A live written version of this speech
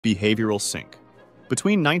Behavioral sync.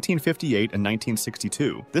 Between 1958 and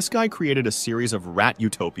 1962, this guy created a series of rat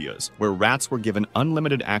utopias, where rats were given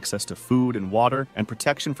unlimited access to food and water and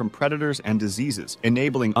protection from predators and diseases,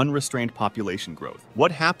 enabling unrestrained population growth.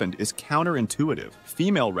 What happened is counterintuitive.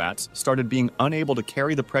 Female rats started being unable to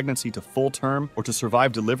carry the pregnancy to full term or to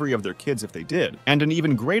survive delivery of their kids if they did, and an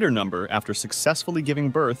even greater number, after successfully giving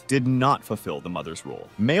birth, did not fulfill the mother's role.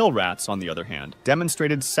 Male rats, on the other hand,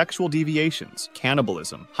 demonstrated sexual deviations,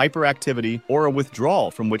 cannibalism, hyperactivity, or a withdrawal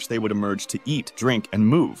from which they would emerge to eat, drink, and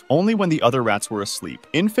move, only when the other rats were asleep.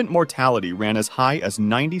 Infant mortality ran as high as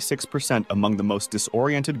 96% among the most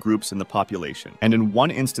disoriented groups in the population, and in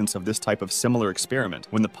one instance of this type of similar experiment,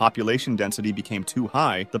 when the population density became too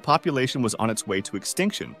high, the population was on its way to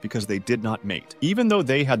extinction because they did not mate. Even though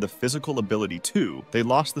they had the physical ability to, they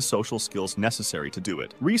lost the social skills necessary to do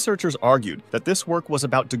it. Researchers argued that this work was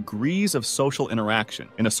about degrees of social interaction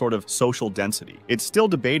in a sort of social density. It's still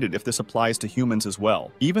debated if this applies to humans as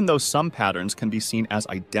well, even though some patterns can be seen as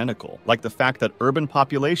identical, like the fact that urban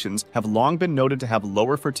populations have long been noted to have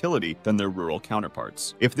lower fertility than their rural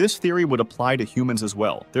counterparts. If this theory would apply to humans as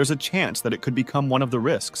well, there's a chance that it could become one of the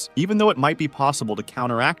risks, even though it might be possible to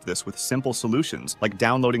counteract this with simple solutions like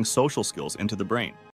downloading social skills into the brain.